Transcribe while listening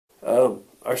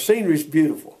Our scenery's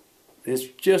beautiful. It's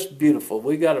just beautiful.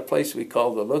 We got a place we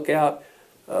call the Lookout.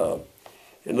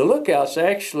 And the Lookout's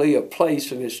actually a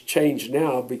place, and it's changed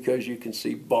now because you can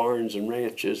see barns and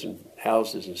ranches and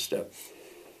houses and stuff.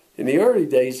 In the early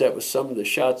days, that was some of the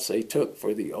shots they took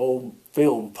for the old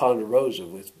film Ponderosa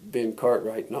with Ben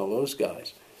Cartwright and all those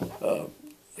guys.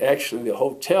 Actually, the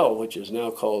hotel, which is now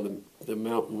called the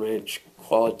Mountain Ranch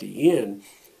Quality Inn,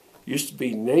 used to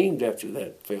be named after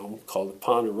that film, called the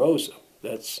Ponderosa.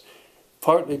 That's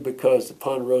partly because the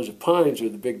Ponderosa pines are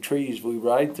the big trees we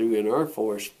ride through in our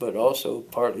forest, but also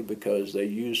partly because they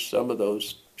used some of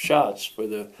those shots for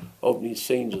the opening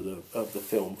scenes of the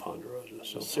film Ponderosa.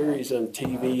 So, a series on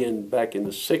TV and back in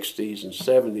the 60s and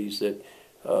 70s that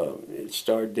it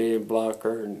starred Dan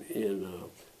Blocker and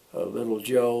Little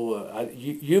Joe.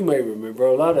 You may remember,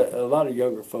 a lot of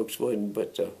younger folks wouldn't,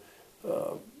 but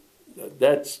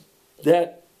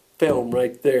that film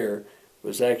right there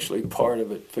was actually part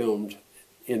of it filmed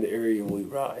in the area we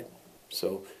ride.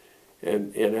 So,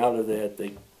 and out of that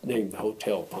they named the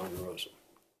Hotel Ponderosa.